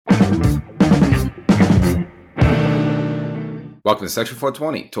Welcome to Section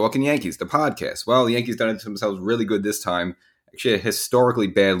 420, Talking Yankees, the podcast. Well, the Yankees done it themselves really good this time. Actually, a historically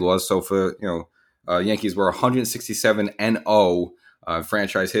bad loss. So for, Yankees were 167-0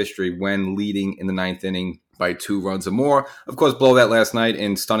 franchise history when leading in the ninth inning by 2 runs or more. Of course, blow that last night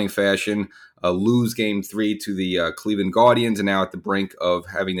in stunning fashion. Lose Game 3 to the Cleveland Guardians, and now at the brink of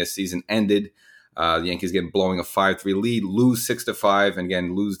having this season ended. The Yankees get blowing a 5-3 lead, lose 6-5, and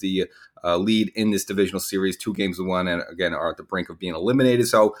again lose the lead in this divisional series, 2-1, and again are at the brink of being eliminated.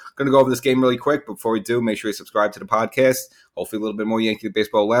 So I'm going to go over this game really quick. Before we do, make sure you subscribe to the podcast. Hopefully a little bit more Yankee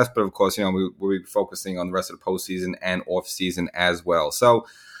baseball left, but of course, we'll be focusing on the rest of the postseason and off season as well. So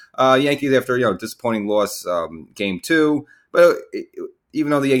Yankees after disappointing loss Game 2, but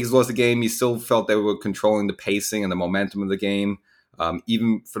even though the Yankees lost the game, you still felt they were controlling the pacing and the momentum of the game.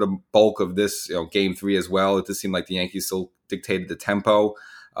 Even for the bulk of this, Game 3 as well, it just seemed like the Yankees still dictated the tempo,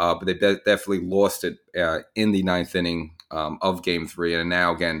 but they definitely lost it in the ninth inning of Game 3, and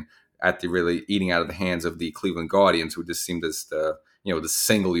now again at the really eating out of the hands of the Cleveland Guardians, who just seemed to to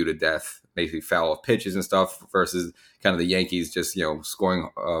single you to death, basically foul off pitches and stuff, versus kind of the Yankees just scoring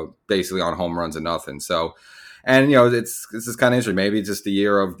basically on home runs and nothing. So, and it's just kind of interesting. Maybe it's just the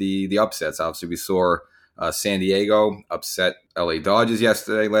year of the upsets. Obviously, we saw San Diego upset LA Dodgers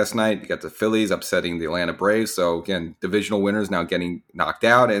last night. You got the Phillies upsetting the Atlanta Braves. So again, divisional winners now getting knocked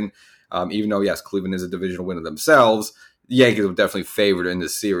out. And even though, yes, Cleveland is a divisional winner themselves, the Yankees were definitely favored in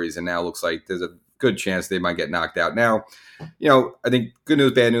this series. And now it looks like there's a good chance they might get knocked out. Now, I think good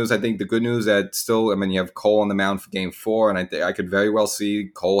news, bad news. I think the good news that still, you have Cole on the mound for Game 4, and I could very well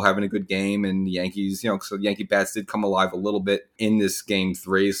see Cole having a good game, and the Yankees, so the Yankee bats did come alive a little bit in this Game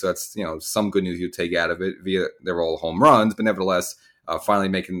 3, so that's, some good news you take out of it via they're all home runs, but nevertheless, finally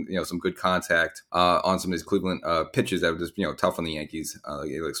making, some good contact on some of these Cleveland pitches that were just, tough on the Yankees,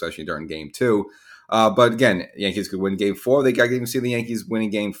 especially during Game 2. But again, Yankees could win Game 4. They got to even see the Yankees winning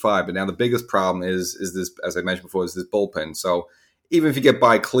Game 5. But now the biggest problem is this, as I mentioned before, is this bullpen. So even if you get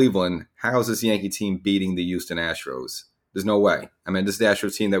by Cleveland, how is this Yankee team beating the Houston Astros? There's no way. This is the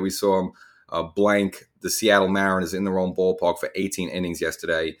Astros team that we saw blank the Seattle Mariners in their own ballpark for 18 innings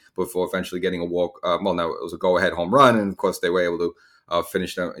yesterday before eventually getting a walk. It was a go-ahead home run, and of course they were able to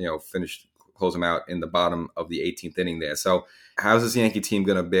close them out in the bottom of the 18th inning there. So how's this Yankee team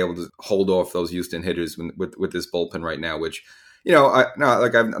going to be able to hold off those Houston hitters with this bullpen right now, which, I'm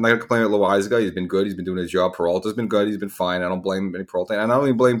not going to complain about Loaizaga. He's been good. He's been doing his job. Peralta's been good. He's been fine. I don't blame any Peralta. And I don't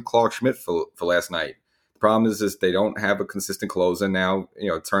even blame Clarke Schmidt for last night. The problem is they don't have a consistent closer. Now,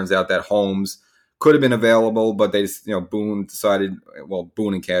 it turns out that Holmes could have been available, but they, Boone decided,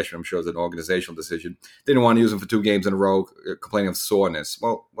 Boone and Cashman, I'm sure it was an organizational decision. They didn't want to use him for 2 games in a row, complaining of soreness.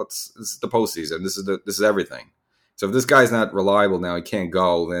 Well, this is the postseason. This is everything. So if this guy's not reliable now, he can't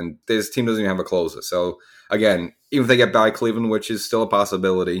go, then this team doesn't even have a closer. So again, even if they get by Cleveland, which is still a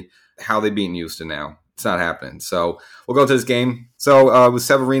possibility, how they beating Houston now? It's not happening. So we'll go to this game. So with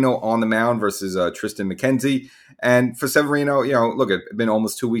Severino on the mound versus Tristan McKenzie. And for Severino, look, it's been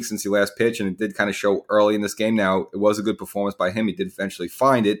almost 2 weeks since he last pitched, and it did kind of show early in this game. Now, it was a good performance by him. He did eventually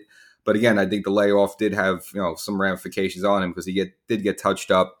find it. But again, I think the layoff did have some ramifications on him because he did get touched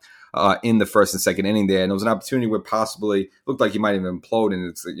up in the first and second inning there. And it was an opportunity where possibly looked like he might even implode, and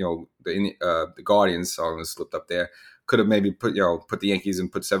it's the Guardians, so I slipped up there. Could have maybe put the Yankees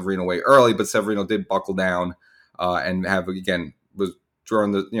and put Severino away early, but Severino did buckle down and was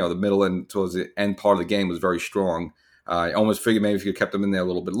during the middle and towards the end part of the game was very strong. I almost figured maybe if you kept him in there a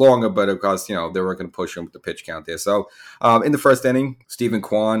little bit longer, but of course they weren't going to push him with the pitch count there. So in the first inning, Stephen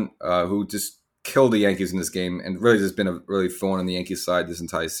Kwan, who just killed the Yankees in this game and really just been a really thorn on the Yankees side this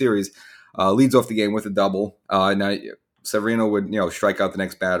entire series, leads off the game with a double. Now Severino would strike out the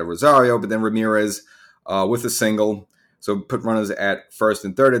next batter, Rosario, but then Ramirez with a single. So put runners at first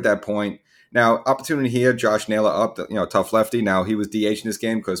and third at that point. Now, opportunity here, Josh Naylor up, tough lefty. Now, he was DH in this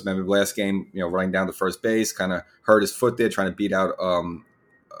game because remember last game, running down to first base, kind of hurt his foot there, trying to beat out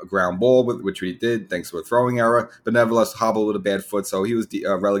a ground ball, which he did thanks to a throwing error. But nevertheless, hobbled with a bad foot, so he was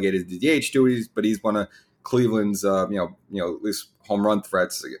relegated to DH duties. But he's one of Cleveland's, at least home run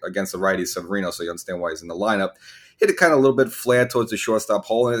threats against the righty Severino, so you understand why he's in the lineup. Hit it kind of a little bit flat towards the shortstop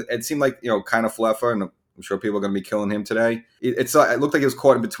hole, and it seemed like, kind of fluffer, and I'm sure people are going to be killing him today. It looked like he was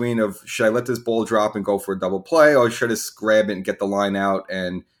caught in between of, should I let this ball drop and go for a double play, or should I just grab it and get the line out?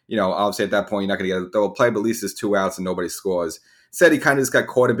 And, obviously at that point, you're not going to get a double play, but at least there's 2 outs and nobody scores. Said he kind of just got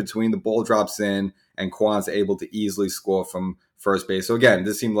caught in between. The ball drops in, and Kwan's able to easily score from first base. So again,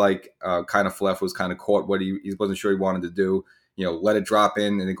 this seemed like kind of Fleff was kind of caught what he wasn't sure he wanted to do. Let it drop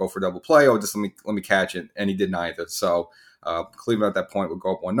in and then go for a double play, or just let me catch it, and he did neither. So Cleveland at that point would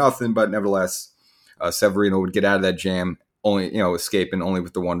go up 1-0, but nevertheless, Severino would get out of that jam only, escaping only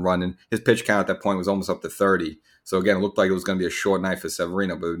with the one run. And his pitch count at that point was almost up to 30. So again, it looked like it was going to be a short night for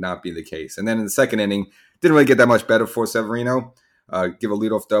Severino, but it would not be the case. And then in the second inning, didn't really get that much better for Severino. Give a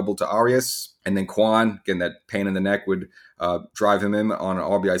leadoff double to Arias, and then Kwan, getting that pain in the neck, would drive him in on an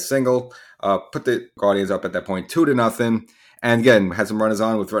RBI single. Put the Guardians up at that point 2-0. And again, had some runners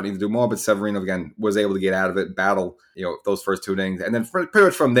on with threatening to do more, but Severino, again, was able to get out of it, battle, those first 2 innings. And then pretty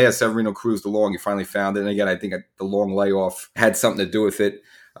much from there, Severino cruised along. He finally found it. And again, I think the long layoff had something to do with it.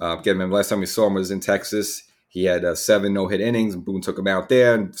 Again, remember, last time we saw him was in Texas. He had 7 no-hit innings. Boone took him out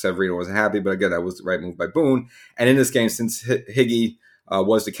there, and Severino wasn't happy. But again, that was the right move by Boone. And in this game, since Higgy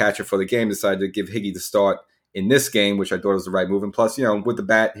was the catcher for the game, decided to give Higgy the start in this game, which I thought was the right move. And plus, with the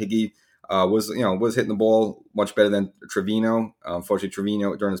bat, Higgy was hitting the ball much better than Trevino. Unfortunately,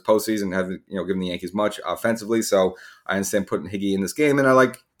 Trevino during his postseason haven't given the Yankees much offensively. So I understand putting Higgy in this game, and I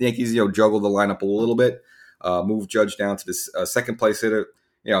like the Yankees juggle the lineup a little bit, move Judge down to this second place hitter.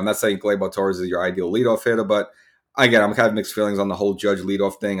 I'm not saying Gleyber Torres is your ideal leadoff hitter, but again, I'm kind of mixed feelings on the whole Judge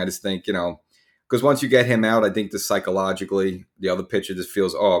leadoff thing. I just think because once you get him out, I think just psychologically the other pitcher just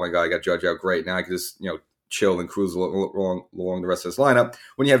feels, oh my God, I got Judge out, great. Now I can just chill and cruise along the rest of this lineup.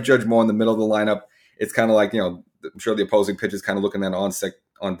 When you have Judge more in the middle of the lineup, it's kind of like, I'm sure the opposing pitcher is kind of looking at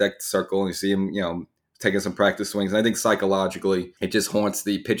on deck circle, and you see him, taking some practice swings. And I think psychologically, it just haunts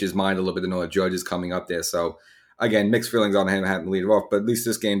the pitcher's mind a little bit to know that Judge is coming up there. So again, mixed feelings on him having to lead it off, but at least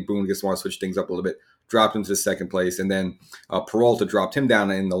this game, Boone just wants to switch things up a little bit, dropped him to second place, and then Peralta dropped him down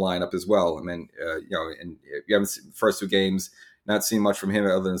in the lineup as well. I mean, and you haven't seen the first 2 games, not seen much from him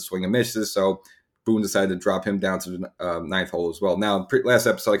other than swing and misses. So Boone decided to drop him down to the ninth hole as well. Now, last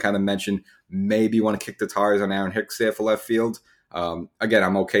episode, I kind of mentioned maybe you want to kick the tires on Aaron Hicks there for left field. Again,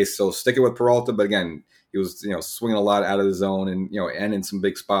 I'm okay still sticking with Peralta, but again, he was swinging a lot out of the zone and and in some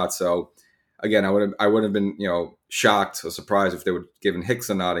big spots. So again, I would have been shocked or surprised if they would given Hicks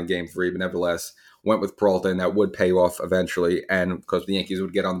a nod in Game 3, but nevertheless went with Peralta, and that would pay off eventually. And because the Yankees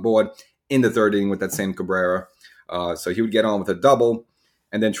would get on board in the third inning with that same Cabrera, so he would get on with a double.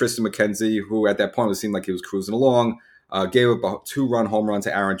 And then Tristan McKenzie, who at that point it seemed like he was cruising along, gave up a 2-run home run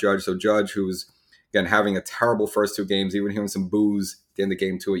to Aaron Judge. So Judge, who was, again, having a terrible first 2 games, even hearing some boos at the end of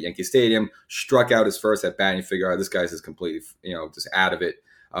Game 2 at Yankee Stadium, struck out his first at bat, and you figure, this guy's just completely, just out of it.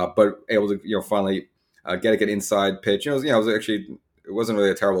 But able to, finally get inside pitch. It wasn't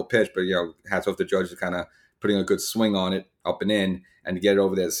really a terrible pitch, but, hats off to Judge to kind of putting a good swing on it, up and in, and to get it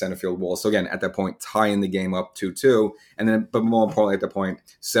over there to center field wall. So again, at that point, tying the game up 2-2. And then, but more importantly, at that point,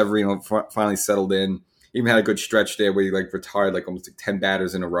 Severino finally settled in. Even had a good stretch there where he retired almost 10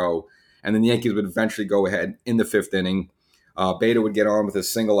 batters in a row. And then the Yankees would eventually go ahead in the 5th inning. Beta would get on with a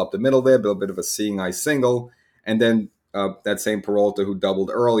single up the middle there, but a bit of a seeing eye single. And then that same Peralta who doubled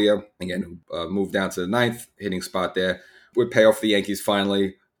earlier, again, moved down to the 9th hitting spot there, would pay off for the Yankees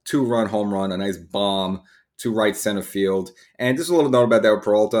finally. 2-run home run, a nice bomb to right center field. And just a little note about that with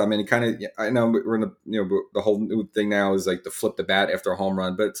Peralta. I mean, I know we're in the whole new thing now is to flip the bat after a home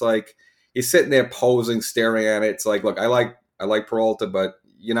run, but it's he's sitting there posing, staring at it. It's look, I like Peralta, but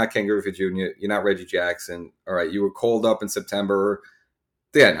you're not Ken Griffey Jr., you're not Reggie Jackson. All right, you were called up in September.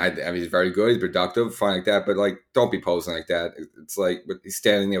 Yeah, I mean, he's very good, he's productive, fine like that, but don't be posing like that. It's he's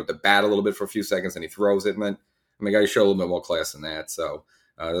standing there with the bat a little bit for a few seconds and he throws it. I mean, got to show a little bit more class than that. So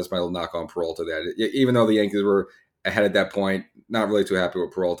that's my little knock on Peralta there. Even though the Yankees were ahead at that point, not really too happy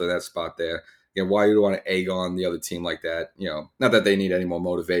with Peralta in that spot there. Again, why you want to egg on the other team like that? Not that they need any more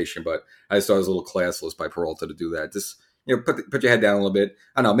motivation, but I just thought it was a little classless by Peralta to do that. Just put your head down a little bit.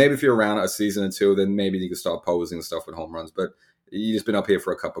 I don't know, maybe if you're around a season or 2, then maybe you can start posing and stuff with home runs. But you just been up here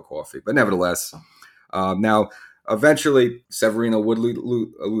for a cup of coffee. But nevertheless, now eventually Severino would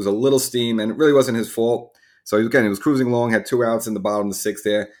lose a little steam, and it really wasn't his fault. So he was cruising along, had 2 outs in the bottom of the 6th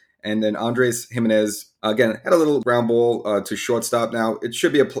there. And then Andres Jimenez, again, had a little ground ball to shortstop. Now, it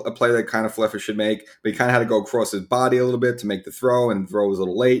should be a play that kind of Fleffer should make, but he kind of had to go across his body a little bit to make the throw, and the throw was a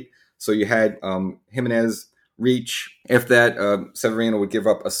little late. So you had Jimenez reach. If that, Severino would give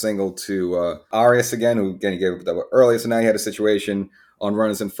up a single to Arias again, who, again, he gave up that earlier. So now he had a situation on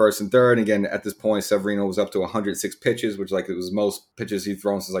runners in 1st and 3rd. And again, at this point, Severino was up to 106 pitches, which it was most pitches he'd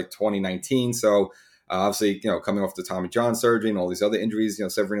thrown since 2019. So obviously, coming off the Tommy John surgery and all these other injuries,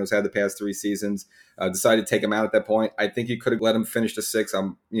 Severino's had the past 3 seasons. Decided to take him out at that point. I think you could have let him finish the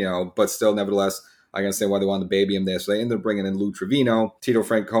 6th, but still, nevertheless, I can understand why they wanted to baby him there. So they ended up bringing in Lou Trevino. Tito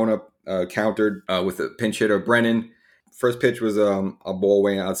Francona countered with a pinch hitter, Brennan. First pitch was a ball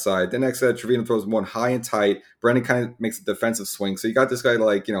way outside. The next Trevino throws one high and tight. Brennan kind of makes a defensive swing. So you got this guy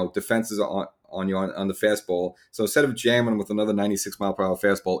defenses on you on the fastball. So instead of jamming with another 96 mile per hour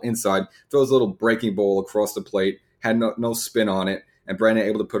fastball inside, throws a little breaking ball across the plate. had no spin on it, and Brennan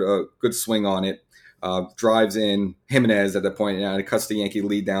able to put a good swing on it. Drives in Jimenez at that point, and it cuts the Yankee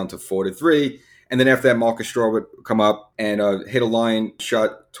lead down to 4-3. And then after that, Marcus Stroh would come up and hit a line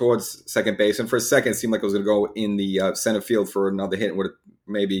shot towards second base. And for a second, it seemed like it was going to go in the center field for another hit and would have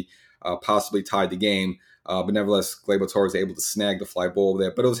maybe possibly tied the game. But nevertheless, Gleyber Torres was able to snag the fly ball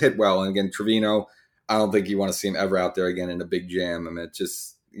there. But it was hit well. And again, Trevino, I don't think you want to see him ever out there again in a big jam. I mean, it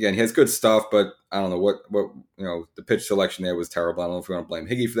just, again, he has good stuff, but I don't know what the pitch selection there was terrible. I don't know if you want to blame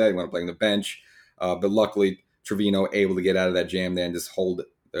Higgy for that. You want to blame the bench. But luckily, Trevino able to get out of that jam there and just hold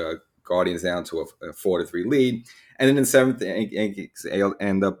Guardians down to a 4-3 lead. And then in seventh, the Yankees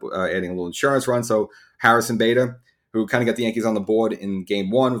end up adding a little insurance run. So Harrison Beta, who kind of got the Yankees on the board in game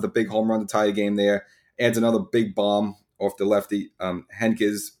one with a big home run to tie the game there, adds another big bomb off the lefty.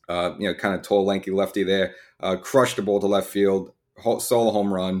 Henkes, kind of tall, lanky lefty there, crushed the ball to left field, solo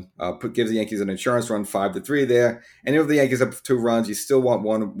home run, gives the Yankees an insurance run 5-3 there. And if the Yankees up 2 runs, you still want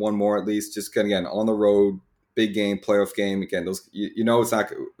one more at least. Just again on the road, big game, playoff game. Again, those it's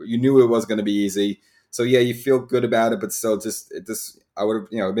not. You knew it was going to be easy, so yeah, you feel good about it. But still, I would have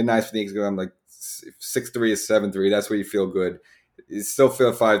it'd been nice for the Yankees to go. I'm like 6-3 or 7-3. That's where you feel good. You still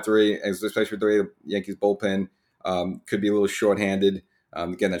feel 5-3, especially with the way the Yankees bullpen could be a little shorthanded.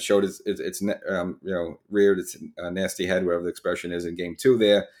 Again, that showed it's reared its nasty head, whatever the expression is, in game 2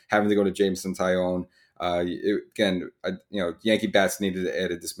 there, having to go to Jameson Tyone. Yankee bats needed to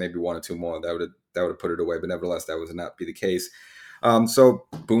add just maybe 1 or 2 more. That would have put it away, but nevertheless, that would not be the case. So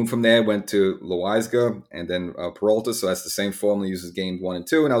Boone from there went to Loaiza and then Peralta. So that's the same formula, uses games 1 and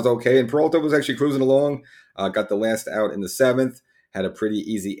 2, and I was okay. And Peralta was actually cruising along, got the last out in the 7th, had a pretty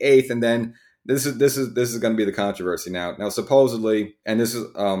easy 8th, and then this is going to be the controversy now. Now supposedly, and this is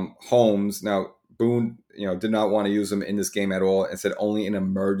Holmes. Now Boone, did not want to use him in this game at all and said only in an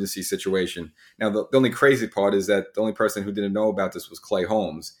emergency situation. Now, the only crazy part is that the only person who didn't know about this was Clay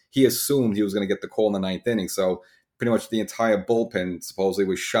Holmes. He assumed he was going to get the call in the 9th inning. So pretty much the entire bullpen supposedly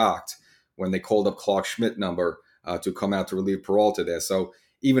was shocked when they called up Clarke Schmidt number to come out to relieve Peralta there. So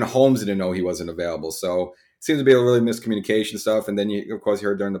even Holmes didn't know he wasn't available. So it seems to be a really miscommunication stuff. And then, you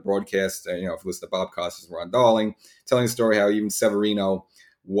heard during the broadcast, if you listen to Bob Costas and Ron Darling, telling the story how even Severino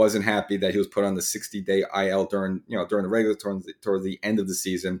wasn't happy that he was put on the 60-day IL during the regular towards the end of the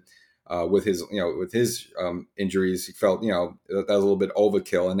season with his injuries. He felt that was a little bit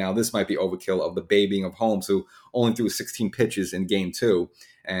overkill, and now this might be overkill of the babying of Holmes, who only threw 16 pitches in game 2,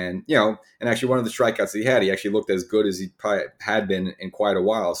 and actually one of the strikeouts that he actually looked as good as he probably had been in quite a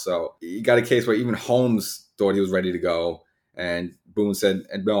while. So you got a case where even Holmes thought he was ready to go, and Boone said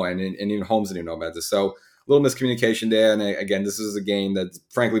no, and even Holmes didn't know about this. So a little miscommunication there, and again, this is a game that,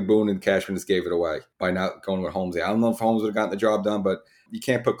 frankly, Boone and Cashman just gave it away by not going with Holmes. I don't know if Holmes would have gotten the job done, but you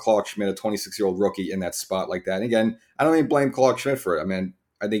can't put Clarke Schmidt, a 26-year-old rookie, in that spot like that. And again, I don't even blame Clarke Schmidt for it. I mean,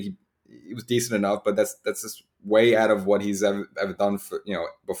 I think he was decent enough, but that's just way out of what he's ever done for,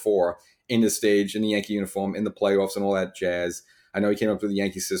 before in the stage, in the Yankee uniform, in the playoffs, and all that jazz. I know he came up through the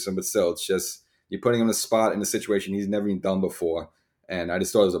Yankee system, but still, it's just you're putting him in a spot in a situation he's never even done before. And I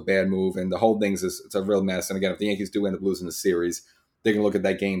just thought it was a bad move. And the whole thing it's a real mess. And again, if the Yankees do end up losing the series, they can look at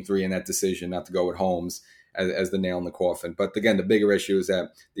that game 3 and that decision not to go with Holmes as the nail in the coffin. But again, the bigger issue is that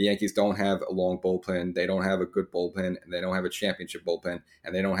the Yankees don't have a long bullpen. They don't have a good bullpen. And they don't have a championship bullpen.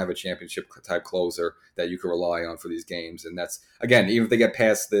 And they don't have a championship-type closer that you can rely on for these games. And that's, again, even if they get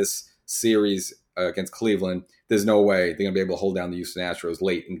past this series against Cleveland, there's no way they're going to be able to hold down the Houston Astros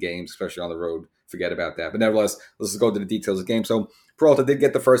late in games, especially on the road. Forget about that. But nevertheless, let's go to the details of the game. So Peralta did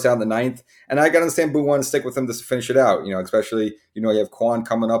get the first out in the 9th, and I got to understand Boone wanted to stick with him to finish it out. Especially you have Quan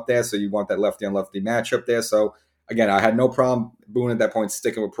coming up there, so you want that lefty on lefty matchup there. So again, I had no problem Boone at that point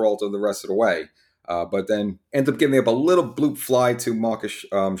sticking with Peralta the rest of the way. But then ended up giving up a little bloop fly to Marcus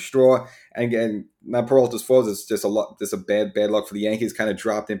Stroh. And again, not Peralta's fault. It's just a bad luck for the Yankees. Kind of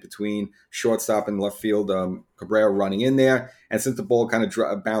dropped in between shortstop and left field. Cabrera running in there. And since the ball kind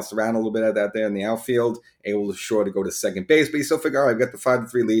of bounced around a little bit at there in the outfield, able to Stroh to go to second base. But you still figure, all right, I've got the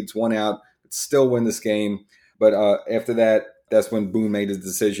 5-3 lead. It's 1 out. Still win this game. But after that, that's when Boone made his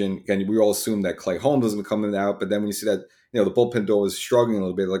decision. Again, we all assumed that Clay Holmes was going to come out. But then when you see that, the bullpen door was struggling a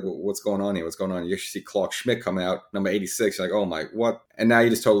little bit, like, what's going on here? What's going on? You actually see Clarke Schmidt come out, number 86. You're like, oh my, what? And now you're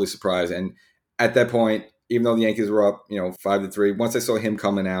just totally surprised. And at that point, even though the Yankees were up, 5-3, once I saw him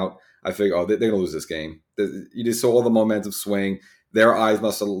coming out, I figured, they're going to lose this game. You just saw all the momentum swing. Their eyes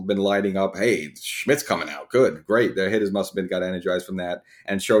must have been lighting up. Hey, Schmidt's coming out. Good, great. Their hitters must have been got energized from that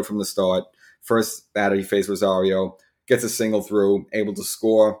and showed from the start. First batter, he faced Rosario, gets a single through, able to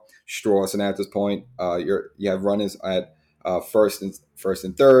score Stroh. So now at this point, you have runners at first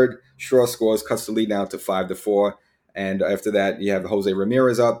and third. Stroh scores, cuts the lead now to 5-4. And after that, you have Jose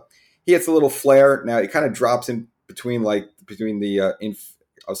Ramirez up. He hits a little flare. Now it kind of drops in between between the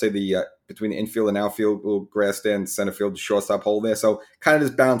infield and outfield, little grass there, and center field, shortstop hole there. So kind of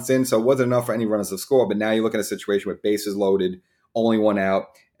just bounced in. So it wasn't enough for any runners to score. But now you look at a situation with bases loaded, only one out,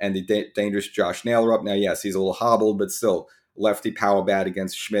 and the dangerous Josh Naylor up. Now, yes, he's a little hobbled, but still lefty power bat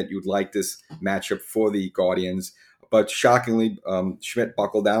against Schmidt. You'd like this matchup for the Guardians. But shockingly, Schmidt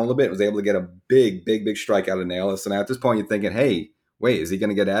buckled down a little bit, was able to get a big strike out of Naylor. So now at this point, you're thinking, hey, wait, is he going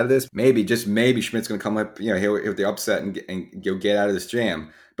to get out of this? Maybe, just maybe, Schmidt's going to come up, here with the upset and get out of this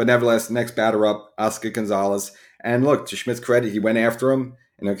jam. But nevertheless, next batter up, Oscar Gonzalez. And look, to Schmidt's credit, he went after him.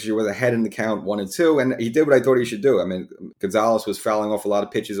 And actually was ahead in the count 1-2. And he did what I thought he should do. I mean, Gonzalez was fouling off a lot of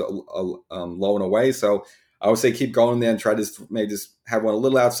pitches low and away. So I would say keep going there and try to maybe just have one a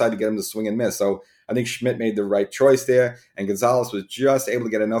little outside to get him to swing and miss. So I think Schmidt made the right choice there. And Gonzalez was just able to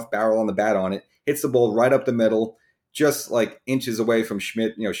get enough barrel on the bat on it. Hits the ball right up the middle, just like inches away from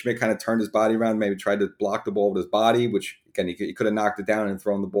Schmidt. Schmidt kind of turned his body around, maybe tried to block the ball with his body, which, again, he could have knocked it down and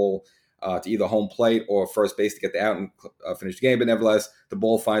thrown the ball to either home plate or first base to get the out and finish the game. But nevertheless, the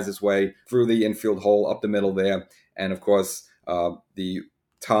ball finds its way through the infield hole up the middle there. And, of course, the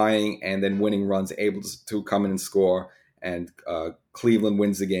tying and then winning runs able to come in and score. And Cleveland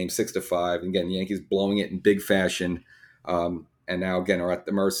wins the game 6-5. And again, the Yankees blowing it in big fashion. And now, again, are at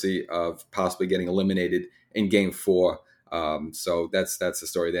the mercy of possibly getting eliminated in Game 4. So that's the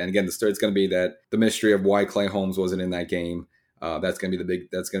story there. And again, the story is going to be that the mystery of why Clay Holmes wasn't in that game. That's going to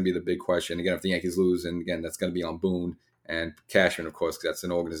be the big question. Again, if the Yankees lose, and again, that's going to be on Boone and Cashman, of course, because that's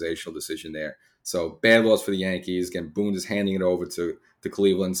an organizational decision there. So bad loss for the Yankees. Again, Boone is handing it over to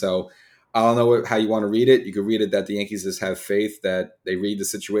Cleveland. So I don't know how you want to read it. You could read it that the Yankees just have faith that they read the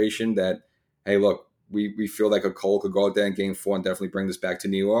situation that, hey, look, we feel like a Cole could go out there in Game 4 and definitely bring this back to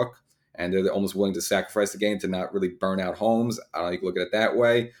New York. And they're almost willing to sacrifice the game to not really burn out Holmes. I don't think you look at it that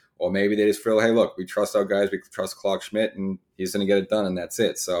way. Or maybe they just feel, hey, look, we trust our guys. We trust Clarke Schmidt, and he's going to get it done, and that's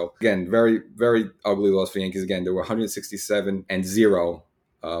it. So, again, very, very ugly loss for the Yankees. Again, they were 167-0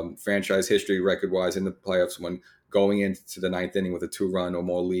 franchise history record-wise in the playoffs when going into the ninth inning with a 2-run or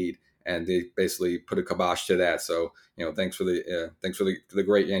more lead, and they basically put a kibosh to that. So, thanks for the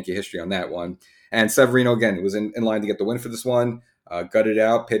great Yankee history on that one. And Severino, again, was in line to get the win for this one. Gutted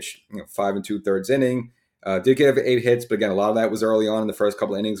out, pitched 5 2/3 inning. Did get 8 hits, but again, a lot of that was early on in the first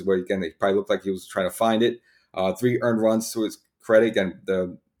couple of innings where, again, they probably looked like he was trying to find it. 3 earned runs to his credit. Again,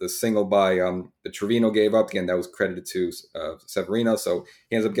 the single by the Trevino gave up. Again, that was credited to Severino. So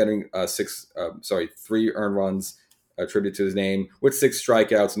he ends up getting 3 earned runs attributed to his name with 6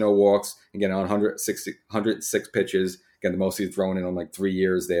 strikeouts, no walks. Again, on 106 pitches. Again, the most he's thrown in like 3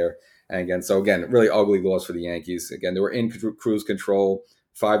 years there. And again, really ugly loss for the Yankees. Again, they were in cruise control,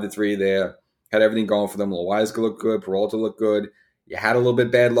 5-3 there. Had everything going for them. Loizaga looked good. Peralta looked good. You had a little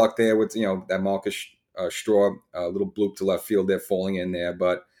bit bad luck there with, that Marcus Stroh, a little bloop to left field there falling in there.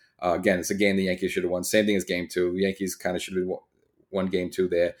 But again, it's a game the Yankees should have won. Same thing as Game 2. The Yankees kind of should have won Game 2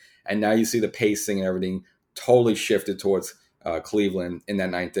 there. And now you see the pacing and everything totally shifted towards Cleveland in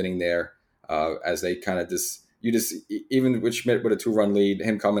that ninth inning there as they kind of even with Schmidt with a 2-run lead,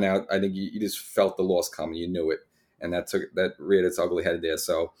 him coming out, I think you just felt the loss coming. You knew it. And that reared its ugly head there.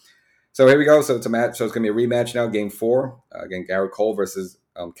 So here we go. So it's a match. So it's going to be a rematch now, Game 4. Again, Garrett Cole versus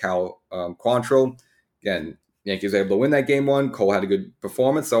Cal Quantrill. Again, Yankees were able to win that Game 1. Cole had a good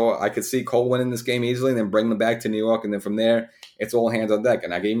performance. So I could see Cole winning this game easily and then bringing them back to New York. And then from there, it's all hands on deck.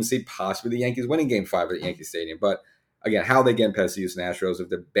 And I can even see possibly the Yankees winning Game 5 at Yankee Stadium. But again, how they get past the Houston Astros if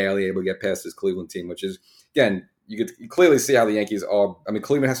they're barely able to get past this Cleveland team, which is, again, you clearly see how the Yankees are. I mean,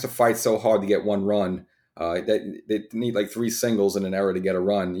 Cleveland has to fight so hard to get one run. They need like 3 singles and an error to get a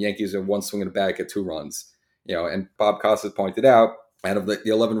run. The Yankees are 1 swing at the bat at 2 runs. And Bob Costas pointed out, out of the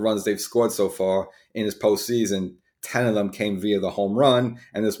 11 runs they've scored so far in this postseason, 10 of them came via the home run,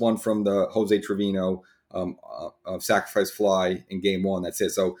 and this one from the Jose Trevino sacrifice fly in Game 1. That's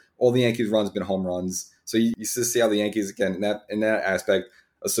it. So all the Yankees runs have been home runs. So you just see how the Yankees, again, in that aspect,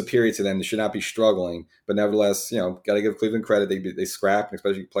 are superior to them. They should not be struggling. But nevertheless, got to give Cleveland credit. They scrap,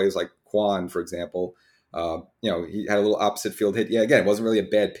 especially players like Quan, for example. He had a little opposite field hit. Yeah, again, it wasn't really a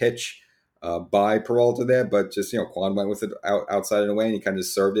bad pitch by Peralta there, but just, Quan went with it outside and away, and he kind of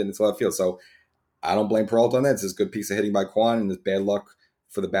just served it into left field. So I don't blame Peralta on that. It's just a good piece of hitting by Quan, and it's bad luck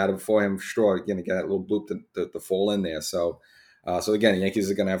for the batter before him. Straw, again, to get that little bloop to fall in there. So again, the Yankees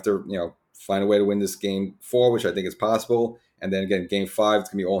are going to have to, find a way to win this Game 4, which I think is possible. And then again, Game 5, it's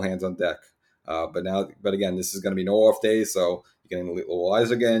going to be all hands on deck. But again, this is going to be no off days. So you're going to need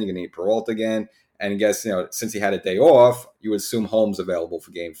Loizaga again. You're going to need Peralta again. And I guess, since he had a day off, you would assume Holmes available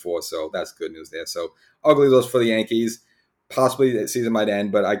for game 4. So that's good news there. So ugly loss for the Yankees. Possibly the season might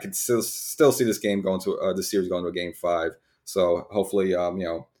end, but I could still see this game going to the series going to a game 5. So hopefully,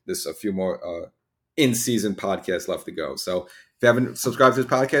 there's a few more in-season podcasts left to go. So if you haven't subscribed to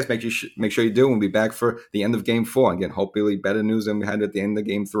this podcast, make sure you do. We'll be back for the end of game 4. Again, hopefully better news than we had at the end of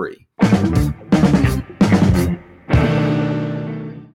game 3.